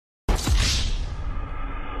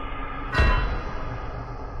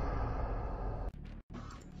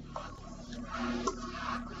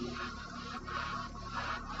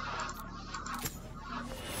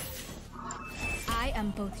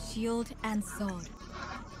shield and sword.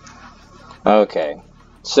 Okay,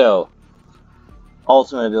 so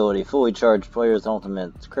ultimate ability, fully charged player's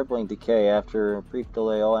ultimate, crippling decay. After a brief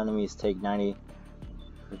delay, all enemies take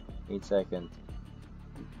 98 seconds.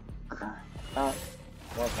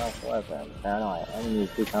 Paranoid. Enemies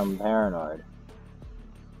become paranoid.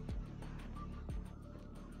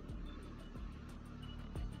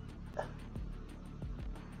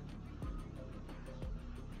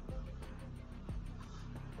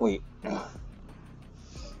 Wait.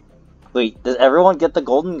 Wait, does everyone get the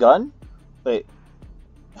golden gun? Wait.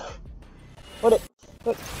 What?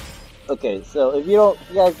 Okay, so if you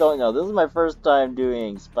guys don't know, this is my first time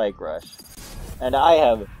doing Spike Rush, and I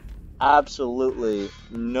have absolutely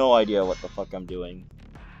no idea what the fuck I'm doing.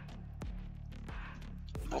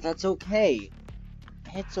 But that's okay.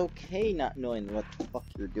 It's okay not knowing what the fuck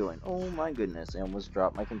you're doing. Oh my goodness, I almost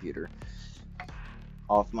dropped my computer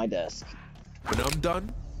off my desk. When I'm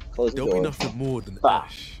done, Close the there'll door. be nothing more than Bah.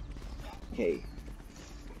 ash. Okay.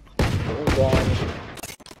 Golden gun.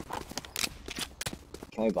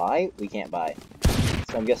 Can we buy? We can't buy.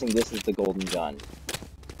 So I'm guessing this is the golden gun.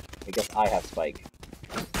 I guess I have Spike.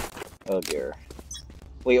 Oh dear.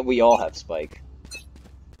 We all have Spike.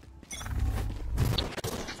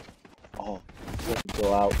 Oh,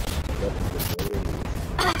 go out.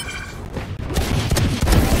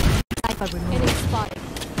 Enemy spotted.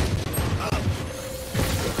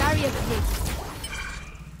 Barrier hit.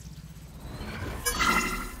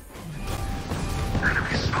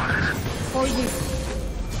 Enemy spotted. For you.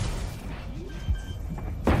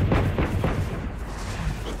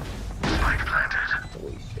 Spike planted.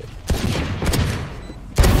 Holy shit.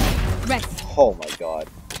 Rest. Oh my god.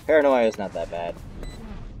 Paranoia is not that bad.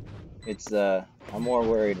 It's, I'm more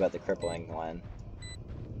worried about the crippling one.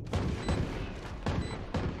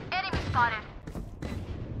 Enemy spotted.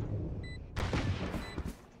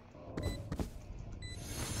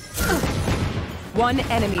 One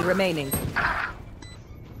enemy remaining.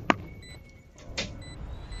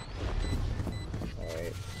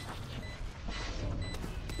 Alright.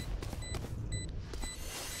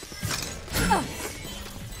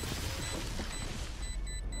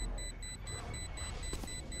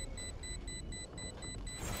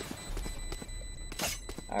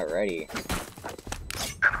 Alrighty.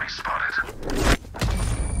 Enemy spotted.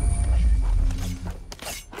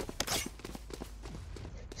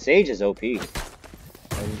 Sage is OP.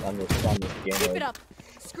 On this game. Keep it up.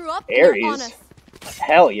 Screw up. Aries. On us.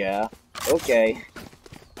 Hell yeah. Okay.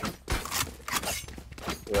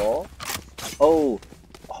 Well. Oh.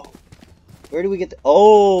 Oh. Where do we get the?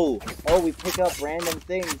 Oh. Oh, we pick up random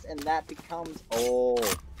things, and that becomes. Oh.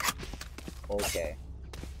 Okay.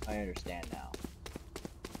 I understand now.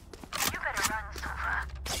 You better run, Silva.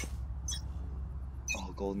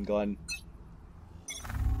 Oh, golden gun.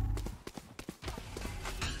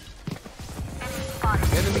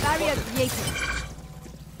 Enemy Barrier spotted. created.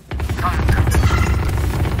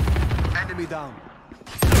 Enemy down.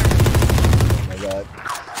 Oh my god.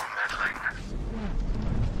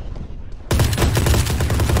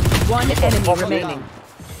 One enemy remaining.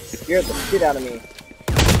 Scared the shit out of me.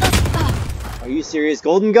 Are you serious?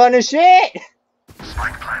 Golden gun is shit!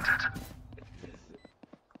 Spike planted.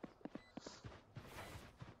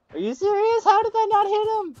 Are you serious? How did that not hit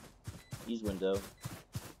him? He's window.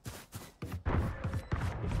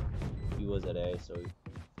 He was at A, so he...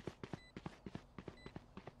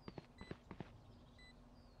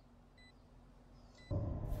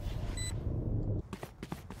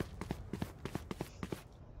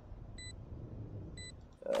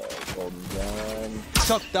 golden gun.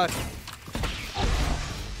 Shot that.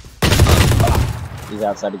 He's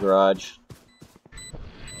outside the garage.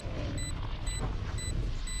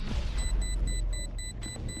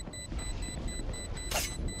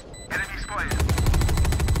 Enemy spotted.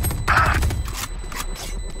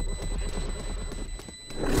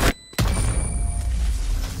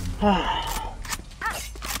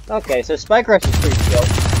 Okay, so Spike Rush is pretty chill.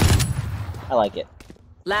 I like it.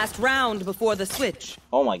 Last round before the switch.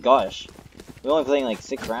 Oh my gosh. We're only playing like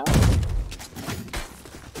 6 rounds?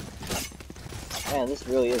 Man, this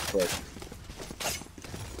really is quick.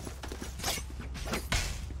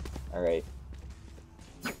 Alright.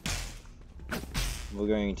 We're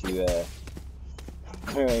going to,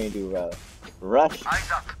 rush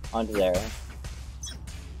Eyes up. onto there.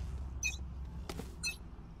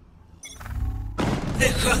 The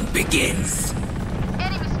hunt begins.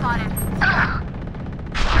 Enemy spotted.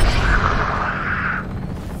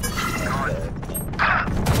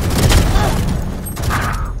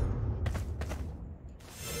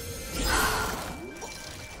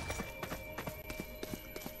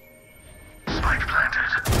 Spike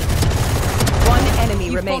planted.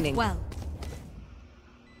 enemy remaining. Well.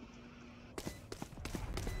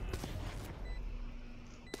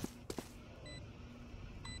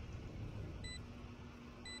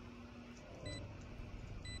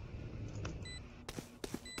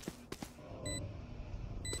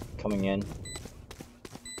 Coming in.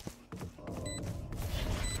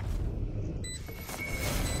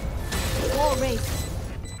 Wall race.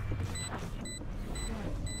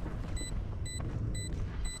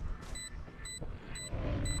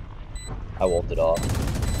 I wolfed it off.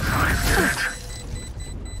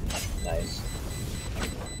 Nice.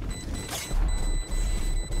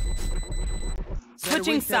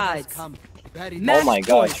 Switching sides. Come. Very Match Oh my point.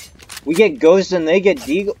 gosh. We get Ghost and they get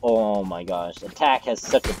Deagle. Oh my gosh. Attack has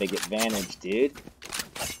such a big advantage, dude.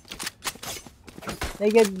 They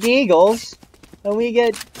get Deagles and we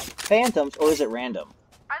get Phantoms. Or is it random?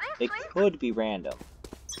 Are they It asleep? could be random.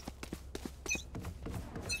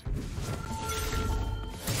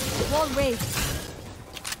 Wall race.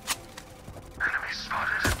 Enemy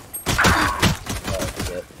spotted. Oh,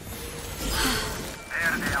 shit.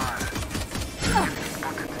 There they are. Enemy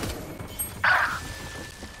spotted.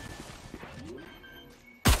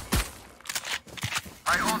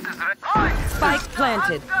 My ult is ready. Spike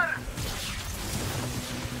planted.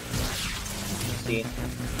 See?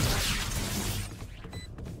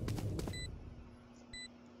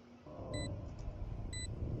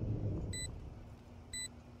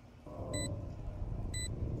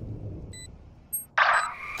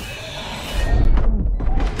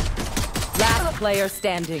 Last player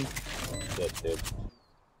standing. Shit, dude.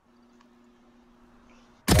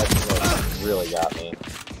 That's what really got me.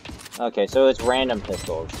 Okay, so it's random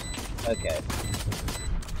pistols. Okay.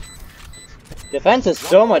 Defense is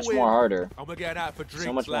so much more harder. I'm gonna get out for drinks,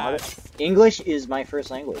 So much more harder. lads. English is my first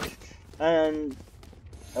language. And...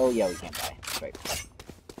 oh yeah, we can't die. That's right.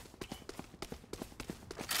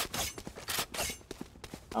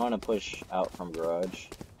 I want to push out from garage.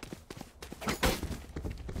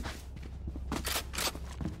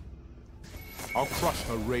 I'll crush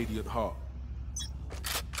her radiant heart.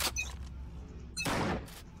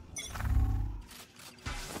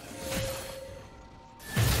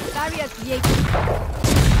 Barrier created.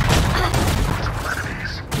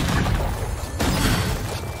 Enemies.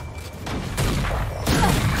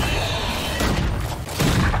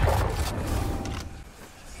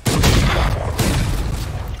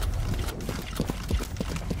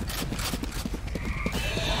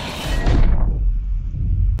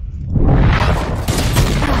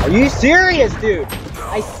 Are you serious, dude?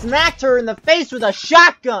 I smacked her in the face with a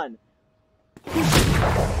shotgun!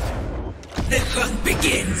 The hunt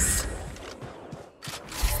begins.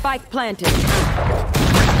 Spike planted.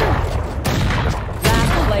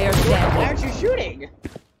 Last player Why standing. aren't you shooting?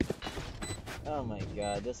 Oh my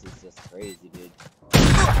god, this is just crazy, dude.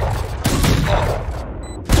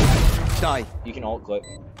 Die. You can alt click.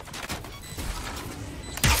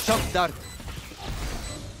 Shock dart.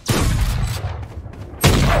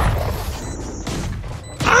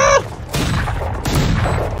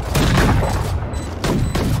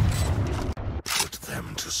 Put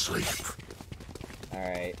them to sleep.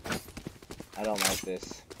 Alright. I don't like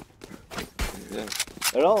this.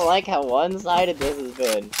 I don't like how one-sided this has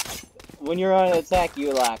been. When you're on an attack,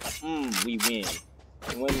 you're like, we win.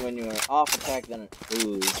 And when you're off attack, then,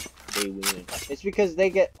 ooh, they win. It's because they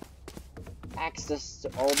get access to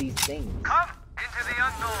all these things. Come into the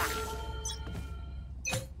unknown.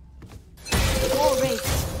 Wall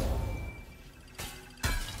race.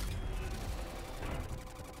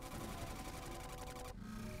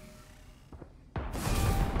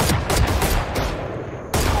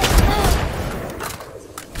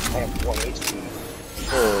 I have 1 HP.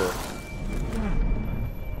 Oh.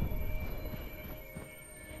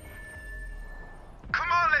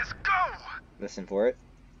 Come on, let's go. Listen for it.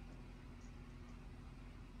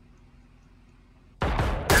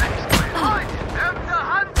 Time to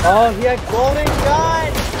hunt. Oh, he had golden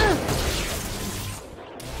gun!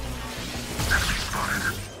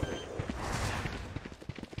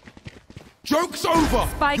 Joke's over.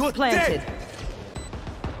 Spike You're planted. dead.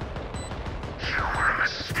 You were a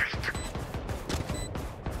mistake.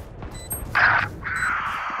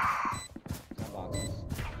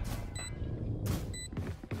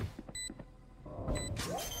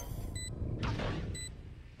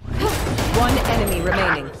 One enemy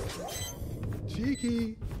remaining.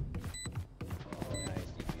 Cheeky. Nice,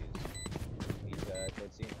 he's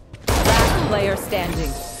towards you. Last player standing.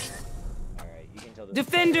 Alright, you can tell the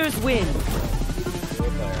Defenders win.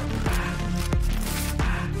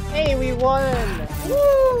 Hey, we won!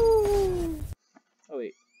 Woo! Oh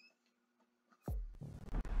wait.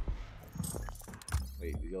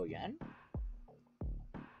 Wait, we go again?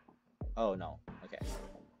 Oh no. Okay.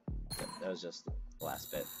 That was just the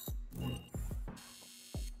last bit.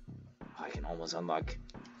 I can almost unlock.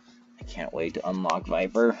 I can't wait to unlock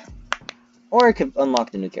Viper. Or I could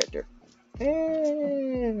unlock the new character.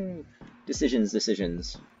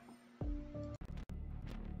 Decisions.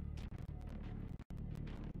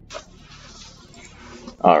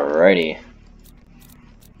 Alrighty.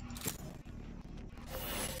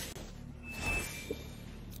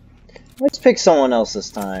 Let's pick someone else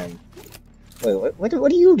this time. Wait,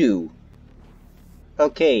 what do you do?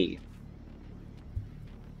 Okay.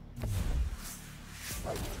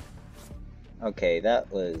 Okay,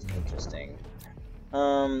 that was interesting.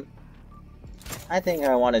 I think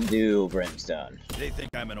I want to do Brimstone. They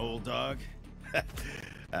think I'm an old dog?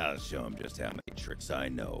 I'll show them just how many tricks I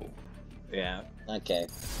know. Yeah, okay.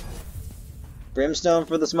 Brimstone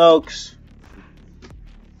for the smokes.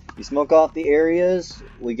 You smoke off the areas,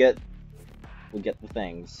 we get the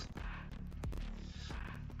things.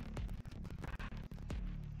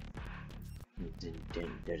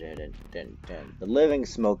 The living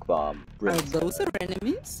smoke bomb. Are those our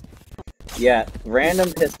enemies? Yeah,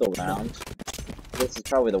 random pistol round. This is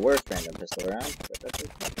probably the worst random pistol round, but that's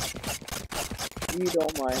okay. You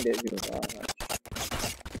don't mind it too much.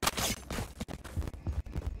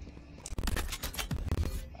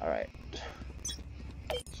 Alright.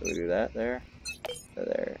 So we do that there,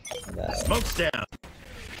 there, and that. Smoke's down.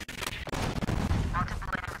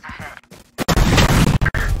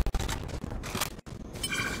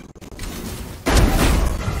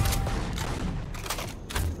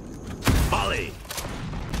 Molly.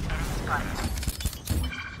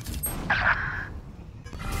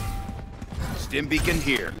 Stim beacon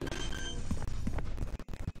here.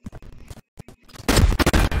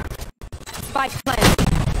 Spike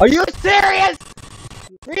plant. Are you serious?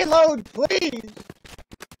 Reload, please!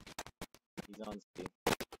 He's on speed.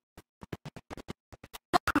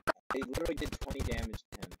 They literally did 20 damage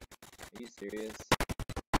to him. Are you serious?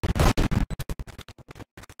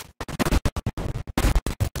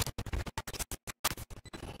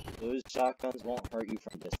 Those shotguns won't hurt you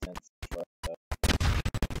from distance.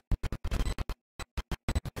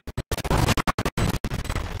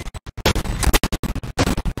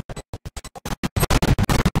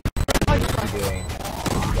 Doing?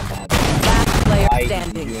 Last player Why are you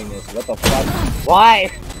standing. doing this? What the fuck? Why?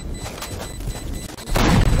 The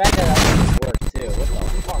fact that that works too. What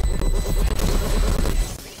the fuck?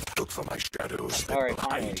 Look for my shadows Alright,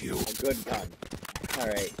 finally. behind you. A good gun.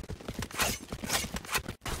 Alright.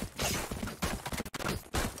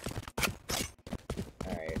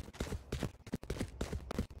 Alright.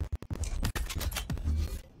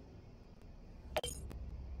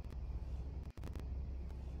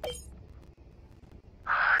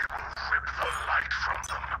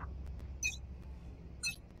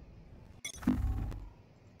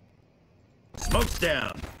 Smoke's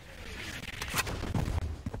down.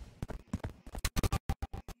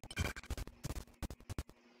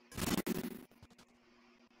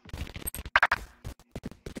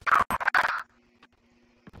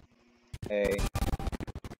 Hey.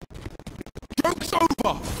 Joke's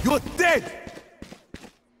over! You're dead!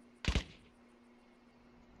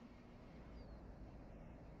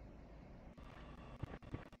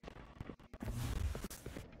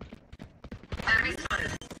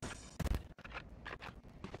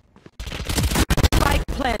 Spike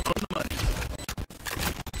plant.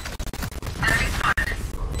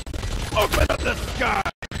 Open up the sky.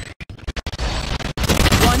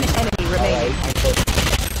 One enemy remaining. Alright, I'm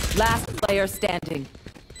close. Last player standing.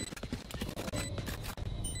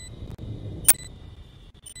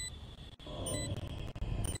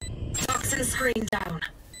 Toxin screen down.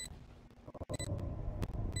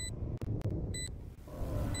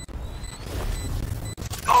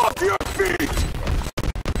 Off your feet.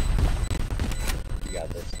 You got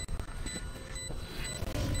this.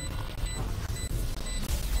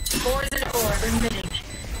 Poison orb emitting.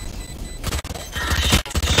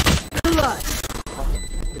 Blood.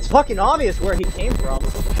 It's fucking obvious where he came from.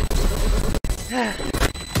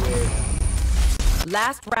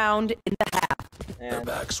 Last round in the half. And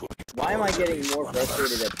Back swing. why am I getting more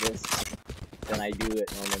frustrated at this than I do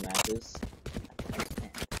at normal matches? I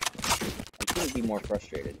shouldn't be more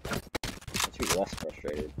frustrated. I should be less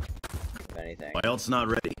frustrated, if anything. My ult's not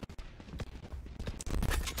ready.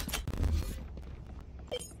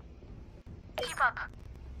 Keep up.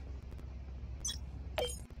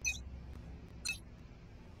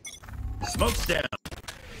 Smoke's down.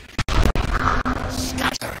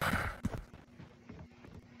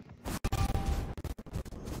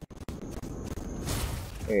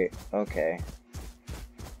 Wait, okay.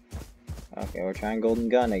 Okay, we're trying golden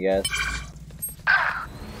gun, I guess.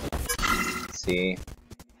 Let's see.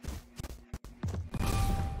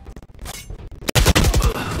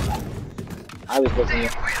 I was looking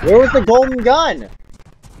at... Where was the golden gun?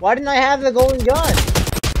 Why didn't I have the golden gun?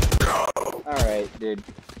 Alright, dude.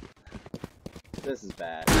 This is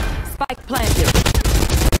bad. Spike planted.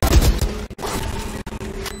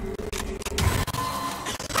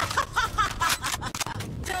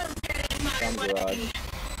 Some garage.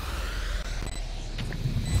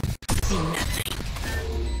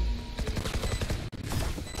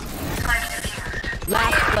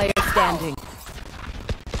 Last player standing.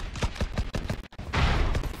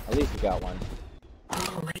 At least we got one.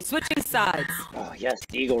 Switching sides. Oh yes,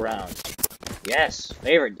 Deagle round. Yes,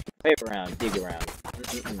 favorite round, Deagle round.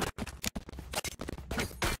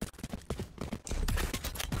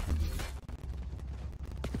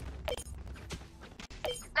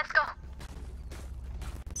 Let's go.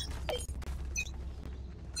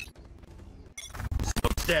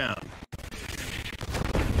 Smoke's down.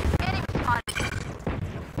 Enemy spotted.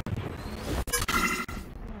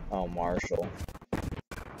 Oh, Marshall.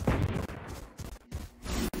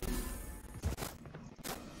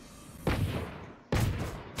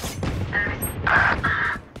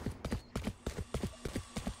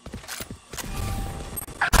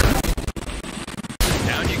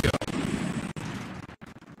 Down you go.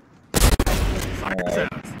 Fire Alright.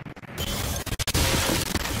 sounds.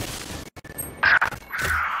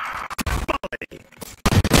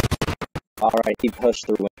 Alright, he pushed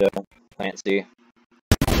through window. Plant C.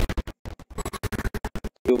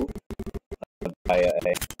 Two. By A.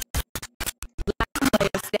 Player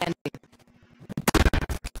standing.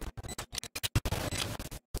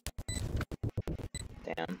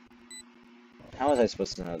 Damn. How was I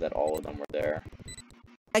supposed to know that all of them were there?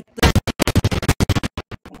 Like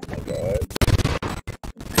Oh my god.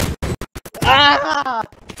 Ah!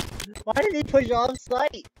 Why did he push off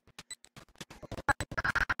site?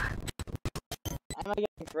 I'm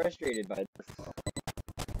getting frustrated by this.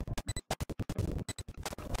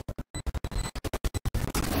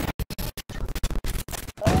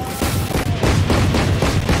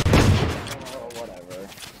 Oh, whatever.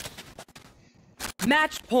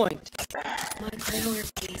 match point. My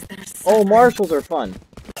priorities, they're Oh, marshals are fun.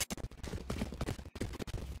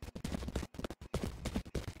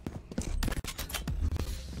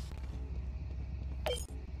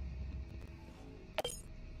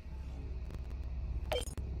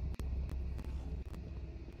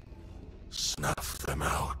 Snuff them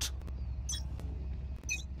out.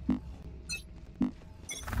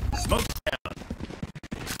 Smoke down.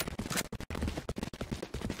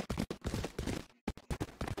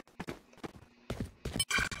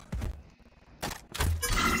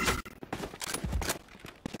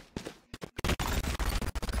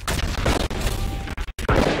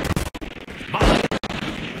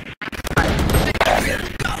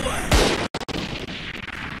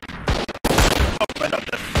 Open up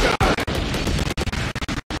the sky.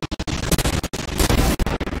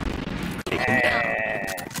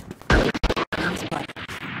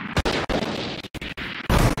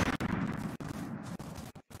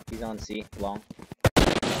 He's on C, long.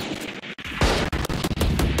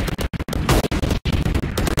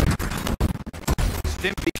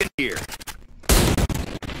 Stim beacon here.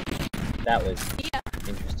 That was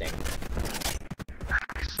interesting.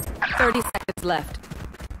 30 seconds left.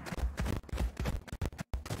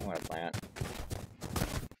 I want to plant.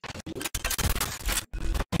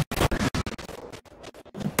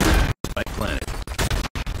 Spike planet.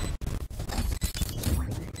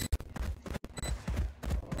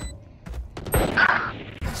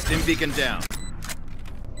 Stim beacon down.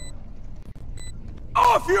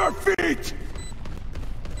 Off your feet!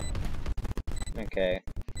 Okay,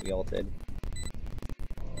 he ulted.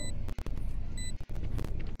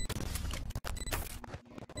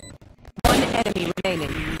 One enemy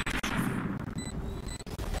remaining.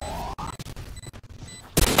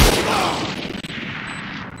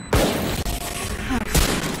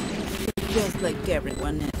 Just like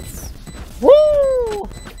everyone else. Woo!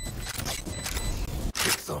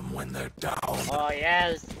 Kick them when they're down. Oh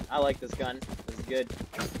yes! I like this gun. This is good.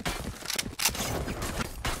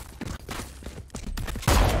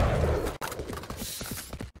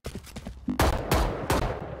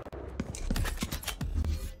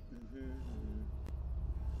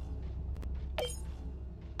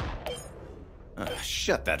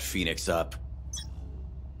 Shut that Phoenix up.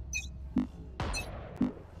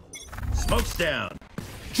 Smoke's down.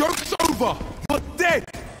 Joke's over! You're dead!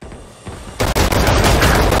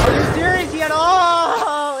 Are you serious? He had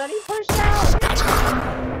all, and he pushed out.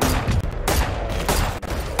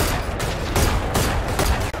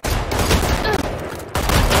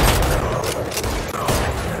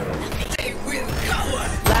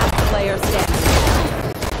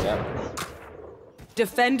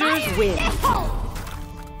 Defenders win.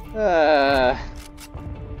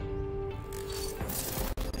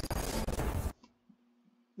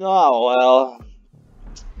 Oh well.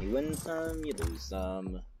 You win some, you lose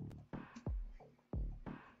some.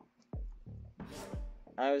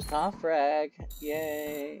 I was top frag.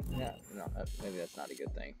 Yay. No, maybe that's not a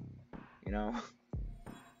good thing. You know?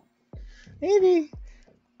 Maybe.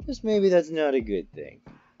 Just maybe that's not a good thing.